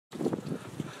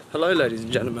Hello ladies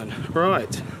and gentlemen.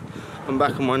 Right, I'm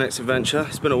back on my next adventure.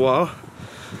 It's been a while.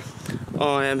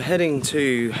 I am heading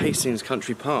to Hastings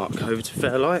Country Park over to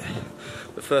Fairlight.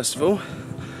 But first of all,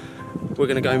 we're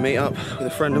going to go meet up with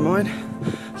a friend of mine.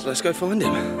 So let's go find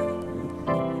him.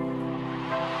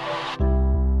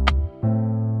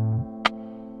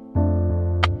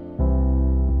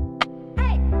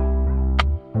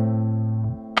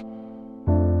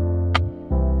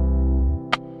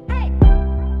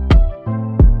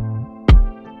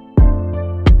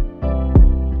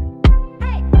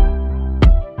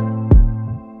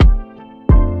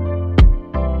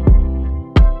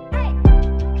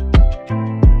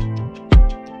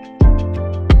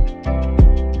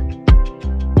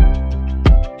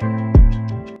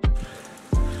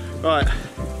 Right,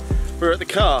 we're at the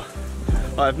car.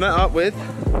 I've met up with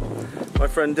my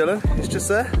friend Dylan, he's just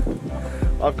there.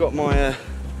 I've got my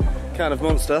can of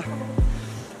Monster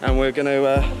and we're going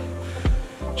to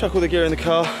chuck all the gear in the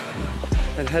car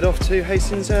and head off to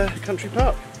Hastings Country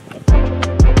Park.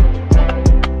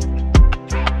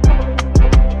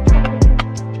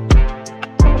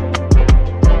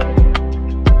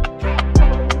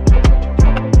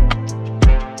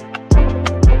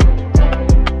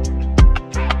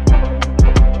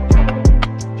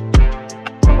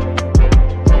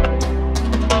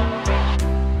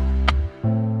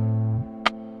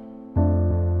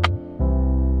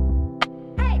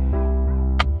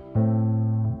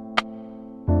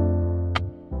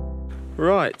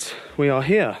 Right, we are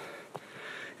here.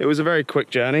 It was a very quick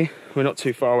journey. We're not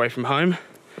too far away from home.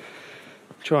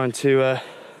 Trying to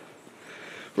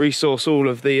resource all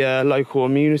of the local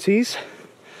amenities.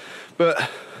 But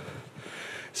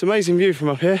it's an amazing view from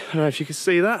up here. I don't know if you can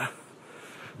see that.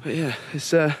 But yeah,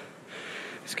 it's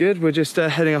good. We're just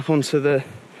heading up onto the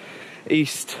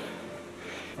east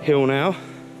hill now.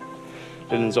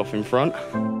 Dylan's off in front.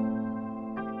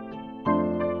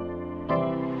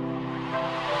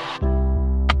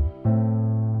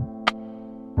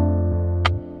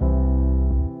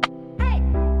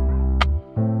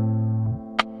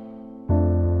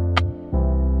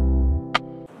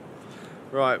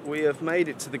 Right, we have made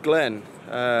it to the glen.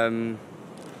 We're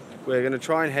going to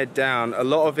try and head down. A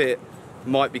lot of it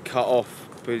might be cut off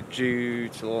due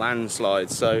to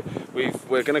landslides, so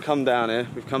we're going to come down here.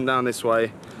 We've come down this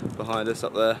way, behind us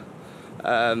up there.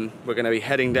 We're going to be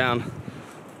heading down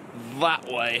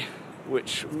that way,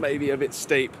 which may be a bit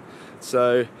steep,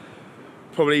 so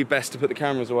probably best to put the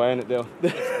cameras away, isn't it,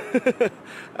 Dill?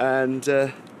 And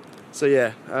so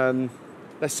yeah.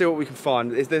 Let's see what we can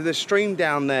find. There's a stream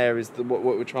down there is what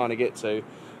we're trying to get to.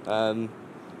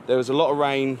 There was a lot of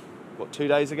rain, 2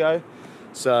 days ago?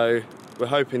 So we're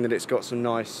hoping that it's got some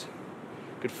nice,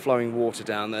 good flowing water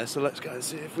down there. So let's go and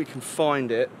see if we can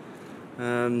find it.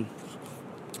 Because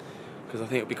I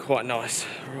think it'll be quite nice.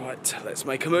 Right, let's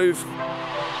make a move.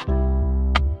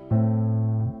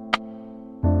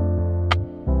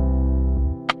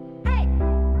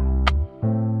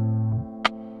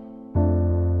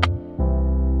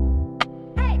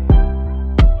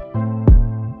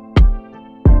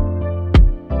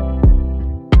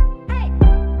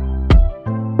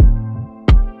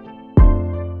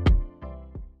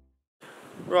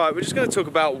 Right, we're just going to talk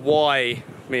about why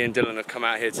me and Dylan have come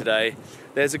out here today.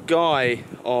 There's a guy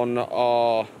on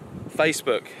our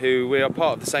Facebook who we are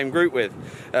part of the same group with,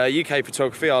 UK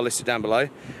Photography, I'll list it down below.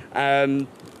 And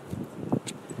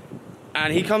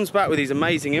he comes back with these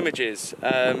amazing images,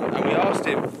 and we asked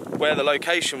him where the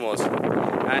location was,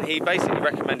 and he basically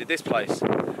recommended this place.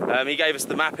 He gave us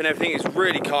the map and everything. He's a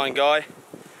really kind guy,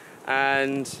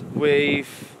 and we're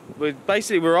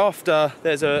after,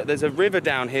 there's a river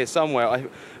down here somewhere.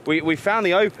 We found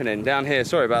the opening down here,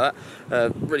 sorry about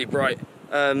that, really bright.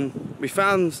 We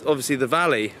found obviously the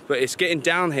valley, but it's getting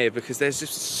down here because there's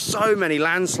just so many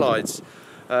landslides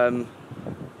over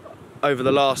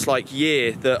the last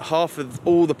year that half of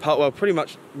all the, well, pretty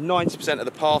much 90% of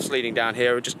the paths leading down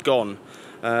here are just gone.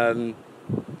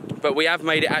 But we have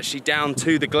made it actually down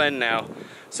to the glen now,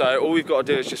 so all we've got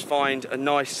to do is just find a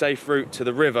nice safe route to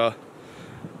the river,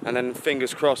 and then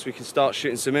fingers crossed we can start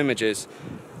shooting some images.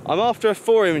 I'm after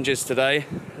 4 images today.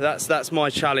 That's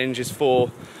my challenge, is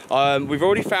 4. We've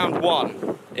already found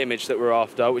one image that we're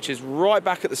after, which is right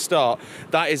back at the start.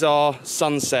 That is our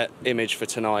sunset image for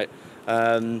tonight.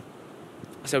 So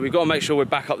we've got to make sure we're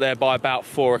back up there by about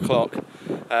 4 o'clock.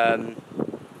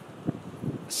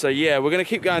 So yeah, we're going to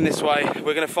keep going this way.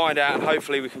 We're going to find out, and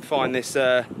hopefully we can find this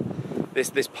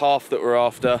this path that we're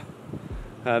after,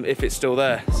 if it's still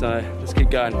there. So let's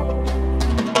keep going.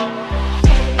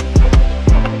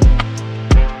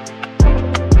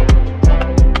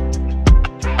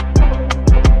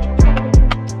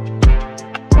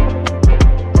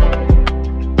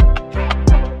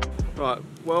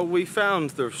 well, we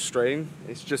found the stream.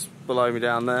 It's just below me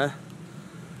down there,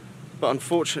 but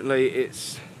unfortunately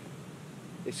it's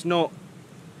not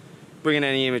bringing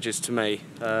any images to me.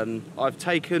 I've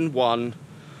taken one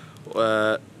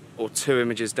or two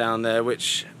images down there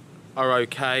which are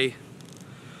okay.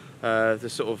 The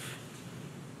sort of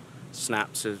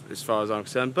snaps as far as I'm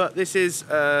concerned, but this is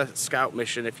a scout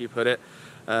mission, if you put it.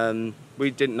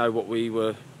 We didn't know what we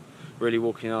were really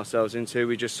walking ourselves into.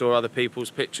 We just saw other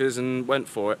people's pictures and went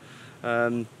for it.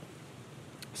 But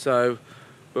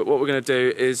what we're going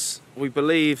to do is, we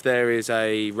believe there is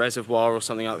a reservoir or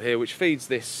something up here which feeds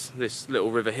this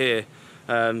little river here,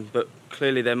 but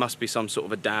clearly there must be some sort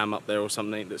of a dam up there or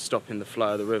something that's stopping the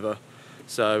flow of the river.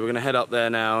 So we're going to head up there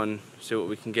now and see what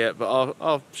we can get, but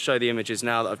I'll show the images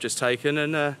now that I've just taken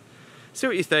and see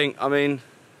what you think. I mean,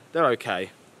 they're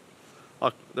okay.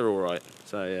 They're alright,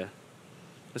 so yeah.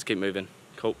 Let's keep moving.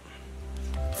 Cool.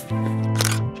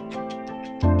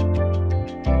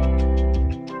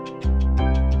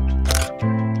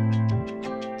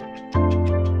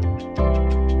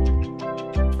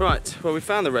 Right, well, we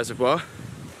found the reservoir.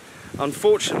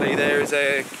 Unfortunately, there is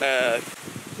a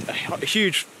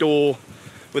huge door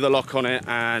with a lock on it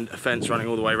and a fence running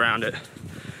all the way around it.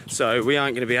 So we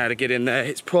aren't going to be able to get in there.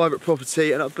 It's private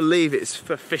property and I believe it's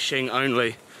for fishing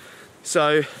only.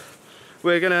 So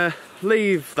we're going to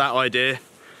leave that idea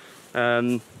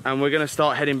and we're going to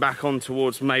start heading back on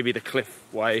towards maybe the cliff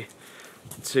way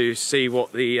to see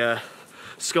what the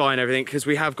sky and everything, because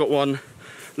we have got one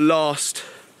last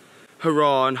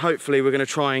hurrah and hopefully we're going to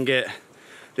try and get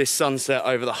this sunset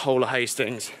over the whole of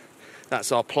Hastings.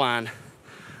 That's our plan.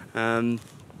 So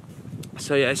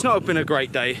yeah, it's not been a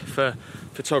great day for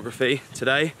photography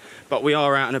today, but we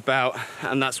are out and about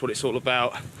and that's what it's all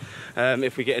about.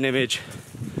 If we get an image,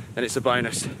 then it's a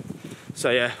bonus. So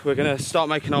yeah, we're going to start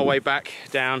making our way back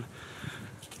down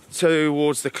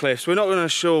towards the cliffs. We're not really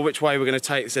sure which way we're going to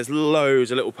take. There's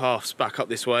loads of little paths back up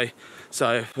this way.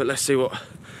 So, but let's see what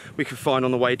we can find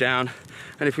on the way down.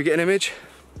 And if we get an image,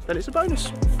 then it's a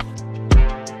bonus.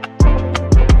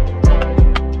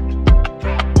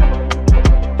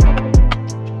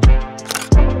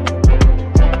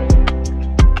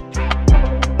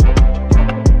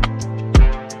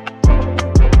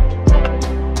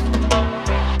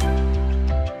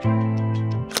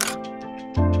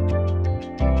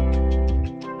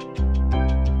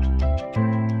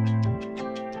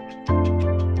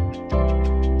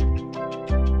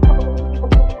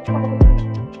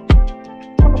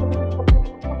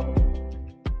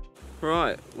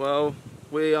 Right, well,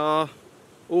 we are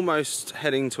almost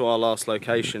heading to our last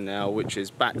location now, which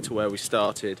is back to where we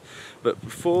started. But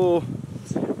before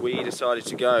we decided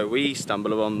to go, we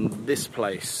stumbled upon this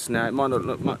place. Now, it might not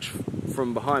look much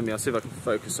from behind me. I'll see if I can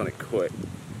focus on it quick.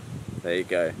 There you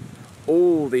go.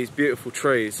 All these beautiful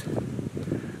trees.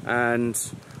 And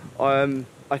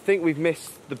I think we've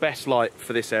missed the best light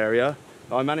for this area.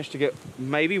 I managed to get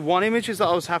maybe one image that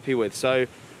I was happy with. So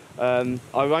I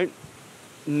won't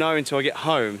know until I get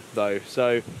home though,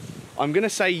 so I'm gonna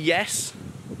say yes,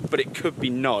 but it could be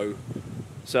no,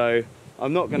 so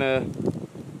I'm not gonna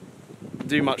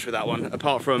do much with that one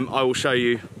apart from I will show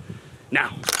you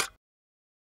now.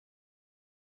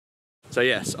 So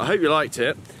yes, I hope you liked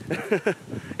it.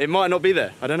 It might not be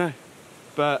there, I don't know,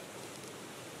 but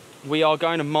we are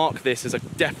going to mark this as a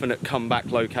definite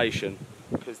comeback location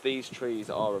because these trees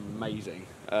are amazing.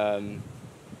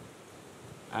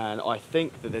 And I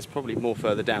think that there's probably more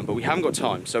further down, but we haven't got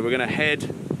time, so we're going to head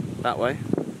that way.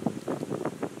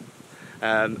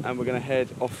 And we're going to head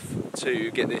off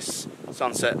to get this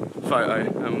sunset photo,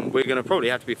 and we're going to probably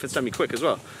have to be semi-quick as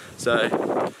well.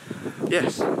 So,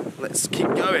 yes, let's keep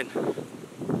going.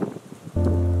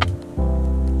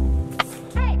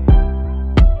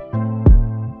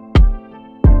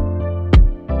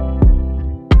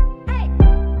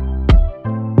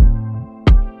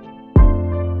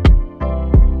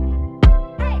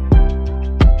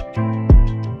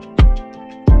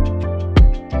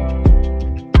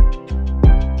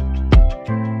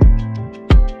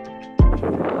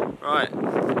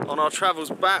 On our travels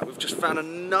back, we've just found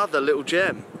another little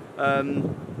gem.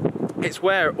 It's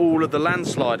where all of the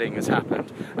landsliding has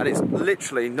happened, and it's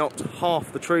literally knocked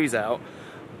half the trees out,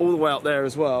 all the way up there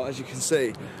as well, as you can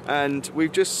see. And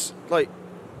we've just, like,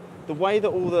 the way that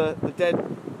all the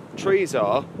dead trees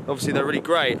are, obviously they're really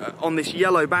great, on this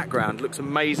yellow background, looks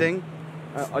amazing.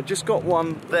 I just got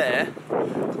one there,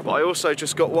 but I also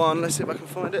just got one, let's see if I can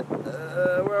find it.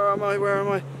 Where am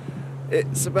I?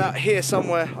 It's about here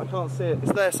somewhere. I can't see it.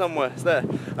 It's there somewhere. It's there.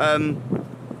 And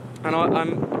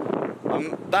I'm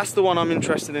That's the one I'm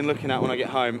interested in looking at when I get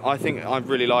home. I think I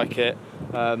really like it.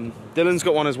 Dylan's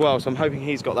got one as well, so I'm hoping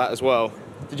he's got that as well.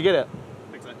 Did you get it?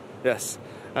 I think so. Yes.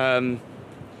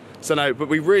 So no, but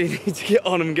we really need to get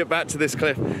on and get back to this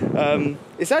cliff.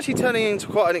 It's actually turning into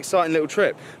quite an exciting little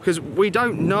trip because we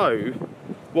don't know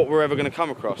what we're ever going to come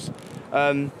across.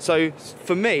 So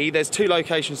for me, there's two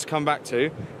locations to come back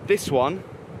to. This one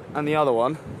and the other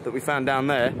one that we found down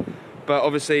there. But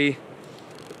obviously,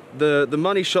 the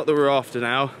money shot that we're after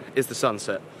now is the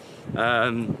sunset.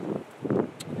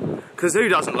 Because who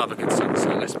doesn't love a good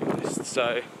sunset, let's be honest.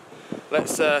 So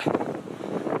let's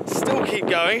still keep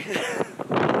going.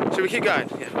 Should we keep going?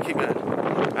 Yeah, we'll keep going.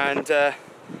 And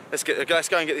let's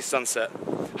go and get this sunset.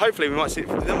 Hopefully we might see,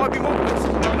 there might be more of this.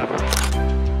 I don't know.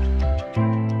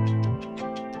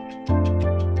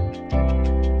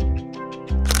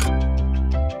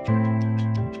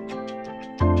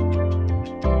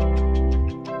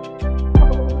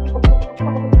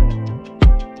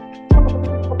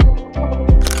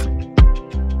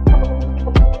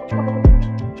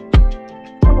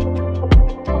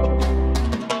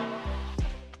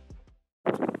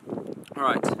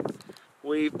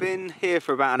 We've been here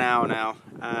for about an hour now,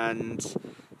 and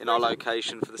in our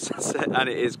location for the sunset, and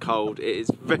it is cold. It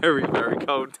is very, very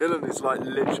cold. Dylan is like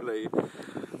literally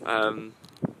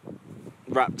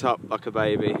wrapped up like a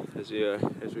baby, as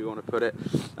we want to put it.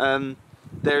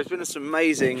 There's been some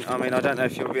amazing. I mean, I don't know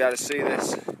if you'll be able to see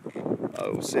this. I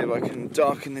will see if I can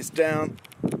darken this down.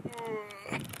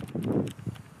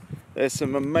 There's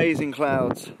some amazing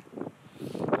clouds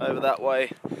over that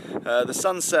way. The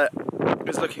sunset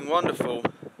is looking wonderful,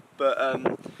 but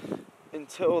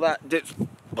until that dips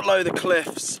below the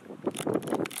cliffs,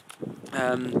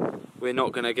 we're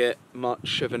not going to get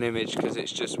much of an image because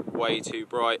it's just way too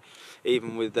bright,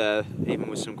 even with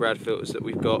some grad filters that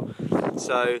we've got.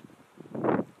 So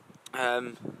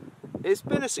it's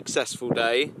been a successful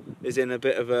day, is in a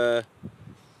bit of a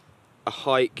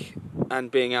hike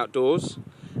and being outdoors,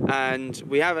 and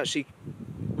we have actually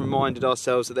reminded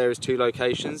ourselves that there is two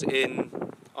locations in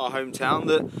our hometown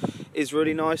that is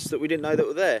really nice that we didn't know that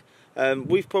were there.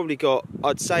 We've probably got,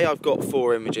 I'd say I've got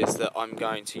 4 images that I'm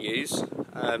going to use,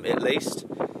 at least.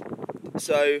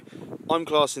 So I'm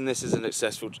classing this as a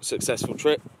successful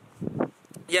trip.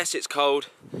 Yes, it's cold.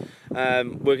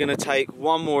 We're going to take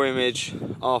one more image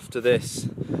after this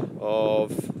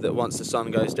of that once the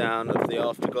sun goes down, of the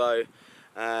afterglow,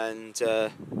 and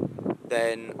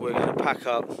then we're going to pack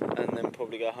up and then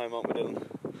probably go home, aren't we, Dylan?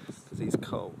 Because he's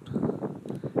cold.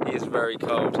 He is very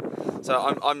cold.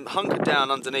 So I'm hunkered down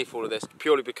underneath all of this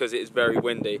purely because it is very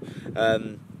windy.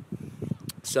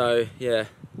 So yeah,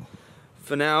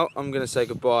 for now I'm going to say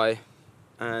goodbye,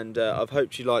 and I've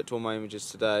hoped you liked all my images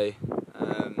today.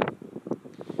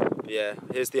 Yeah,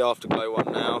 here's the afterglow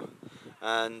one now,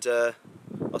 and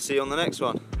I'll see you on the next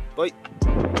one. Bye.